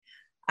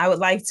I would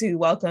like to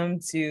welcome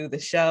to the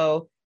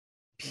show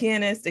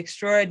pianist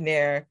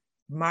extraordinaire,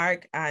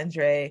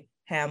 Marc-Andre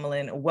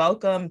Hamelin.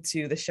 Welcome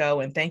to the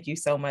show, and thank you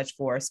so much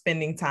for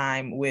spending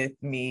time with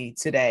me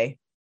today.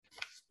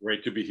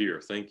 Great to be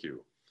here. Thank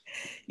you.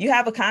 You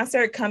have a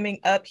concert coming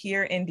up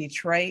here in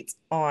Detroit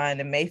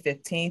on May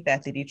 15th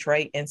at the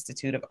Detroit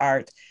Institute of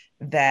Art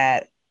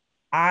that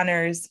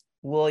honors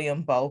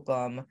William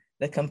Bolcom,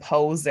 the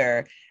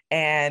composer,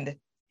 and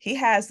he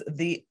has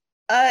the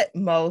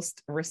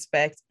utmost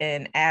respect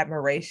and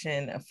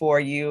admiration for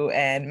you.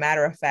 And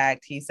matter of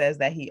fact, he says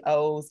that he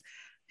owes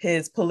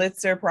his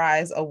Pulitzer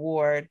Prize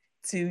award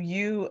to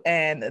you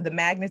and the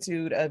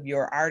magnitude of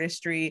your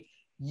artistry.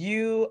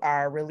 You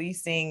are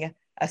releasing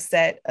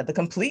the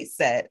complete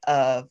set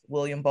of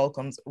William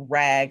Bolcom's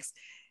Rags.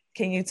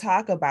 Can you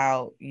talk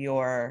about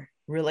your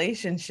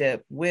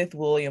relationship with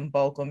William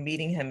Bolcom,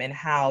 meeting him, and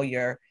how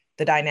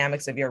the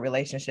dynamics of your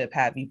relationship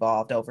have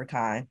evolved over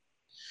time?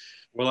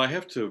 Well, I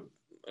have to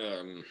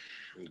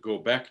go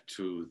back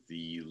to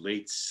the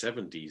late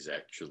 70s,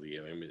 actually.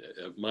 I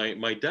mean,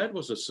 my dad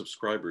was a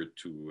subscriber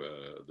to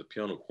the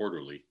Piano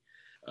Quarterly.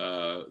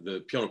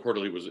 The Piano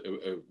Quarterly was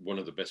one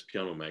of the best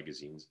piano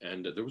magazines.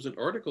 And there was an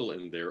article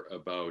in there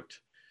about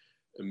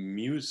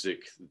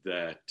music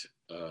that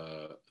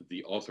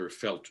the author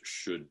felt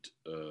should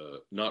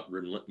not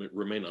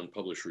remain on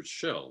publishers'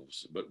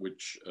 shelves, but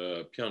which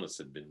pianists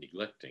had been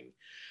neglecting.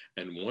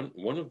 And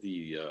one of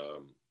the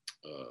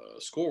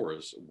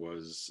scores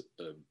was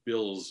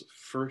Bill's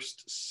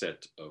first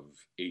set of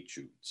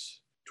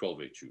etudes,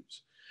 12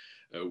 etudes,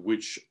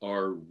 which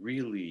are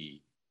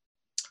really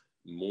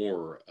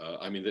more,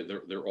 I mean,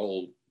 they're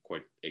all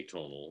quite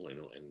atonal,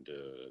 and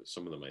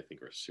some of them I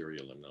think are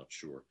serial, I'm not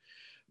sure.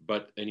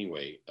 But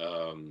anyway,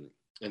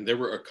 and there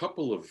were a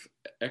couple of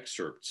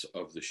excerpts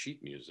of the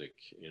sheet music,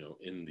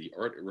 in the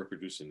art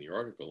reproduced in the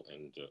article,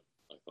 and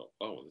I thought,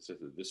 oh,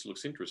 this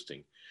looks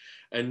interesting.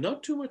 And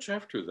not too much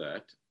after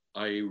that,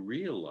 I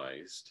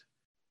realized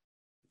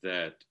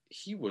that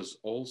he was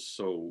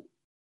also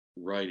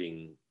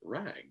writing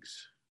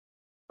rags.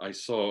 I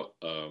saw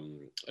a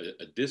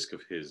disc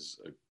of his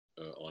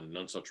on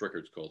Nonsuch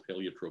Records called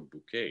Heliotrope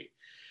Bouquet,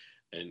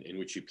 and in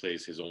which he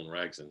plays his own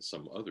rags and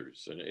some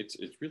others. And it's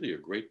really a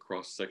great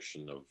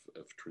cross-section of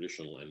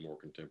traditional and more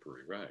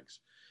contemporary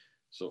rags.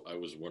 So I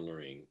was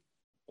wondering,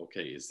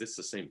 okay, is this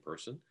the same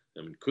person?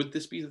 I mean, could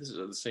this be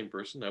the same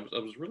person? I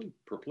was really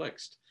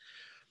perplexed.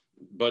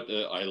 But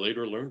I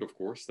later learned, of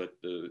course, that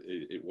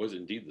it was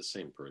indeed the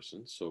same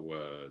person.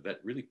 So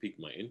that really piqued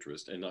my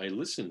interest. And I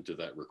listened to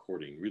that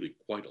recording really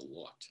quite a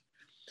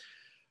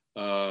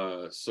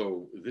lot.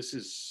 So this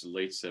is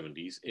late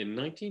 70s. In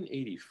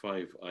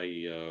 1985,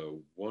 I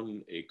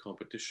won a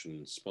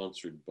competition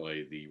sponsored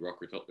by the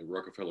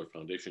Rockefeller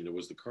Foundation. It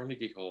was the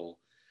Carnegie Hall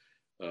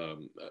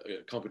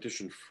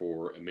competition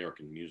for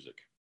American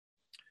music.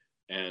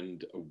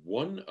 And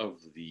one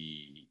of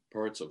the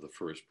parts of the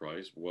first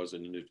prize was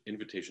an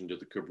invitation to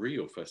the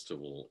Cabrillo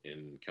Festival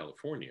in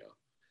California.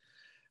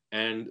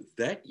 And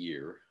that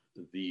year,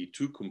 the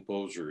two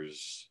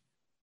composers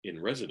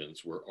in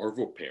residence were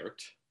Arvo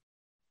Pärt,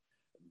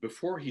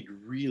 before he'd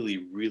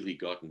really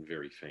gotten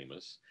very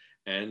famous,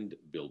 and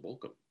Bill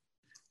Bolcom.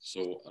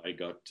 So I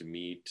got to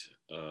meet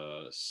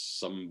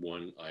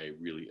someone I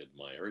really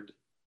admired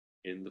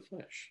in the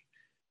flesh.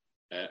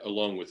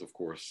 Along with, of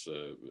course,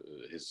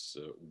 his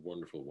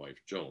wonderful wife,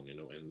 Joan,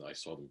 and I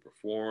saw them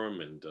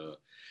perform. And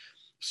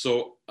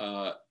so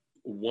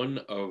one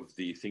of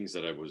the things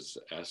that I was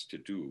asked to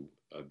do,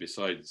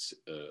 besides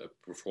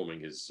performing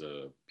his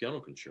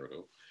piano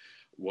concerto,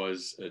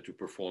 was to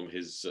perform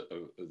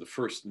the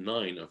first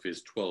 9 of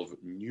his 12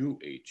 new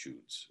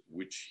etudes,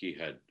 which he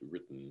had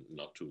written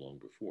not too long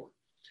before.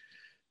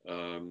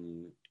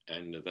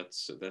 And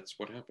that's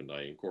what happened.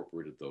 I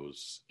incorporated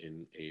those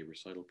in a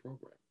recital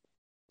program.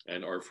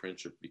 And our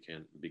friendship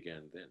began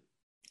then.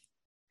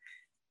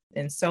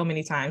 And so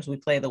many times we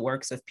play the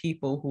works of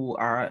people who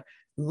are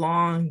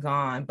long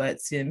gone, but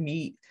to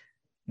meet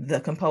the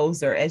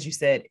composer, as you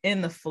said,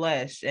 in the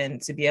flesh, and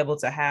to be able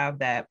to have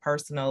that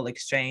personal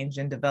exchange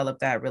and develop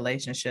that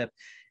relationship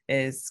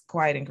is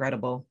quite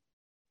incredible.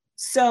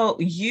 So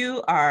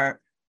you are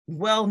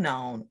well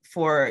known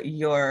for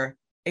your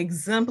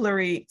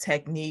exemplary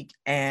technique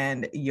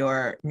and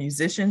your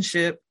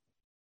musicianship.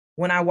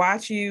 When I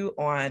watch you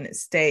on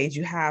stage,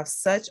 you have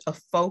such a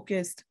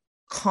focused,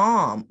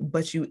 calm,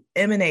 but you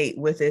emanate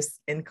with this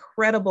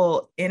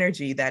incredible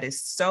energy that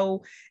is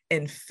so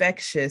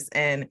infectious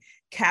and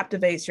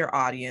captivates your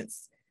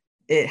audience.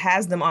 It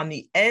has them on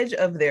the edge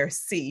of their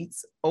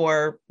seats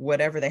or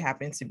whatever they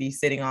happen to be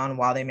sitting on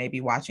while they may be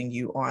watching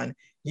you on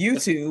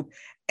YouTube.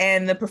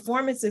 And the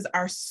performances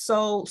are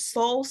so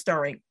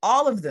soul-stirring,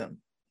 all of them.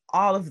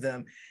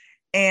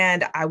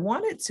 And I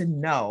wanted to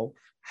know,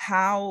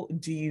 how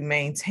do you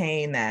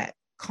maintain that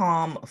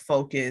calm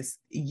focus,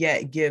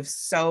 yet give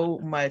so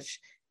much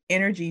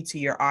energy to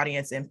your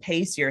audience and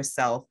pace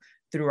yourself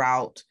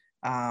throughout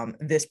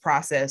this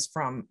process,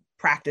 from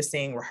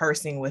practicing,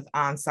 rehearsing with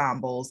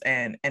ensembles,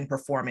 and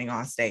performing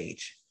on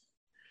stage?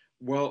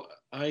 Well,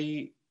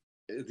 I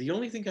the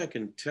only thing I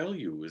can tell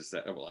you is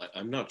that, well,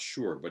 I'm not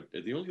sure, but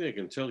the only thing I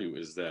can tell you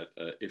is that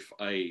if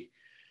I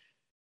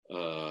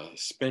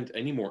spent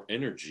any more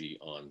energy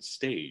on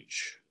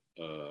stage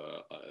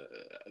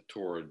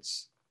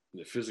towards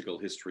the physical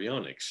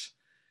histrionics,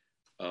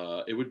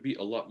 it would be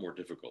a lot more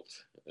difficult.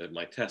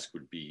 My task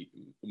would be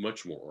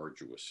much more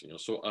arduous, you know.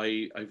 So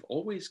I've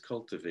always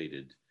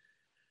cultivated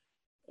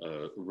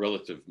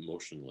relative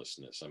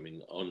motionlessness. I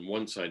mean, on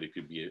one side, it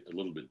could be a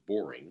little bit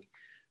boring,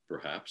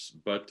 perhaps,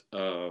 but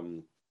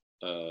on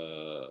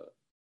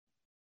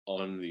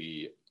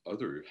the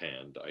other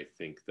hand, I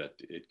think that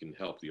it can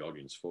help the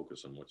audience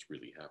focus on what's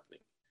really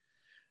happening.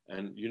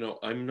 And you know,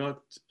 I'm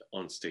not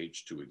on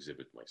stage to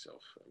exhibit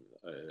myself.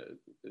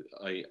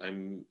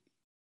 I'm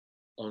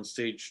on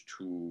stage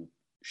to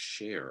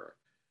share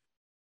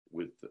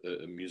with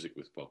music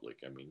with public.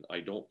 I mean, I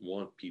don't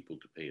want people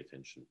to pay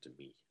attention to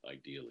me.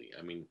 Ideally,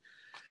 I mean,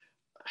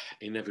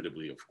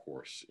 inevitably, of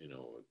course, you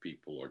know,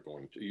 people are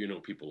going to, you know,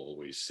 people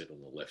always sit on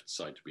the left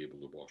side to be able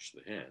to wash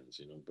the hands,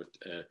 you know, but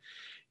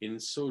in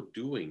so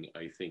doing,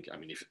 I think, I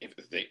mean, if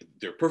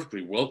they're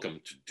perfectly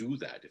welcome to do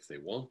that if they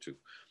want to,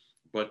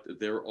 but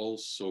they're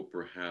also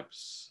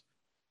perhaps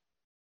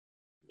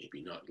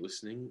maybe not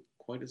listening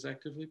quite as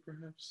actively,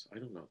 perhaps, I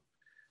don't know.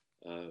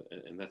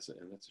 And that's a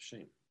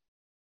shame.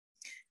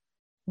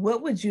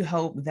 What would you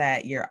hope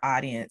that your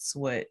audience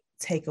would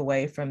take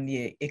away from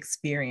the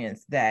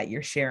experience that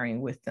you're sharing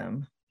with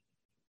them?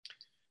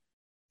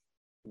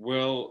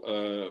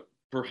 Well,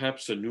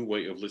 perhaps a new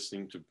way of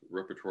listening to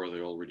repertoire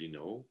they already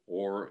know,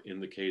 or in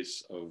the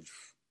case of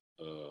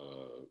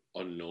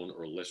unknown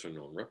or lesser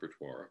known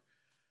repertoire,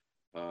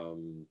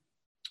 um,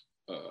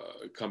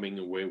 coming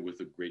away with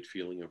a great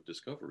feeling of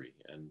discovery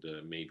and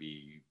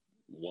maybe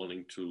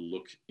wanting to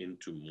look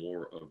into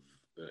more of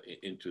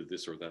into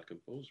this or that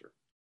composer.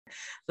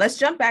 Let's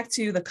jump back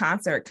to the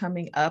concert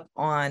coming up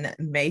on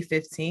May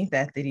 15th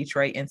at the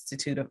Detroit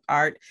Institute of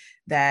Art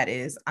that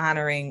is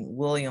honoring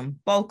William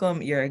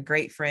Bolcom, your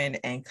great friend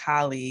and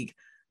colleague.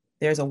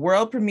 There's a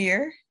world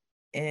premiere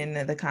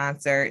in the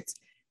concert.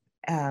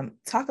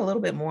 Talk a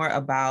little bit more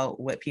about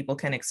what people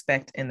can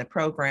expect in the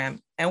program,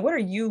 and what are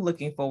you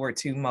looking forward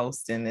to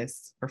most in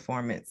this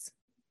performance?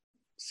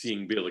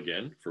 Seeing Bill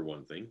again, for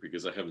one thing,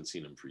 because I haven't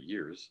seen him for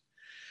years.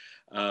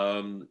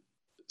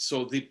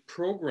 So the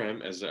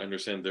program, as I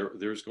understand,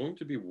 there's going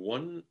to be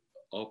one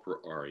opera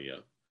aria.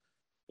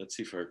 Let's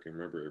see if I can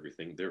remember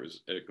everything. There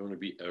is going to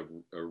be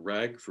a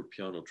rag for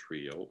piano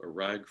trio, a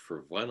rag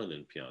for violin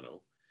and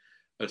piano,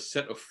 a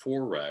set of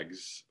 4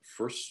 rags,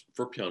 first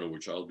for piano,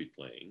 which I'll be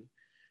playing,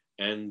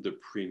 and the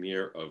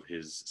premiere of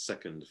his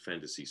second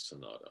fantasy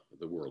sonata,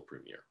 the world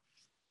premiere.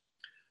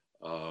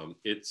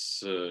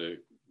 It's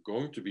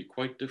going to be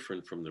quite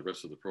different from the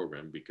rest of the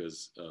program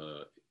because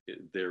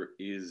there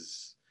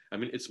is, I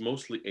mean, it's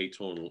mostly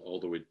atonal,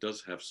 although it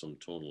does have some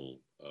tonal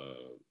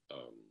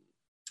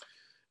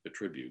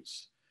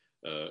attributes.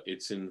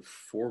 It's in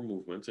 4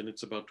 movements and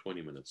it's about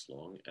 20 minutes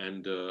long.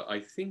 And I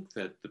think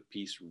that the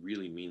piece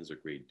really means a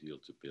great deal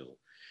to Bill.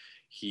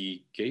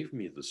 He gave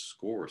me the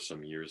score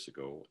some years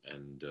ago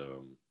and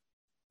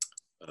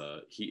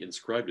he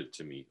inscribed it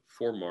to me,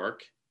 for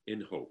Mark,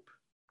 in hope,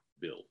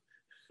 Bill.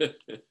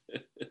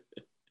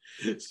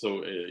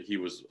 So he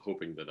was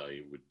hoping that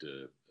I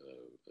would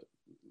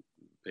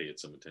pay it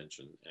some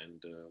attention,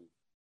 and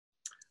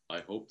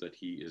I hope that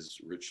he is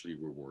richly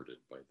rewarded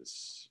by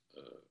this.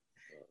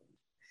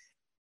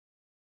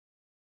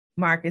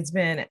 Mark, it's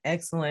been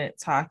excellent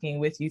talking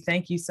with you.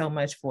 Thank you so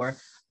much for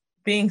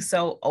being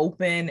so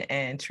open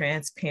and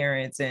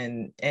transparent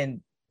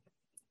and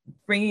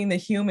bringing the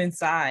human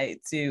side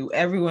to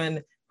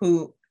everyone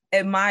who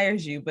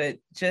admires you, but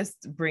just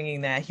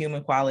bringing that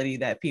human quality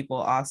that people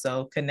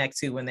also connect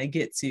to when they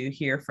get to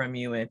hear from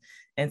you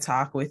and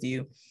talk with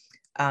you.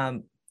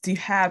 Do you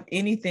have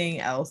anything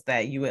else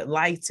that you would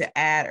like to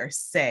add or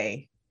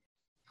say?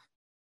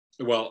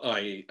 Well,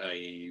 I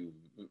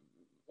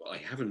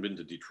haven't been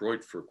to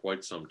Detroit for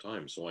quite some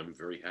time, so I'm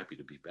very happy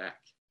to be back.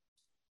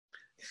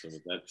 So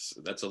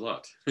that's a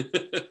lot.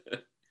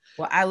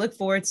 Well, I look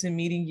forward to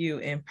meeting you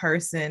in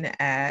person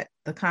at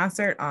the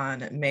concert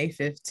on May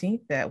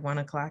 15th at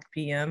 1:00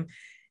 p.m.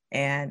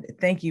 And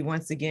thank you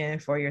once again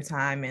for your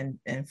time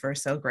and for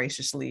so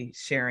graciously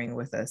sharing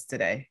with us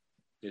today.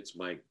 It's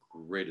my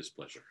greatest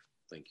pleasure.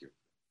 Thank you.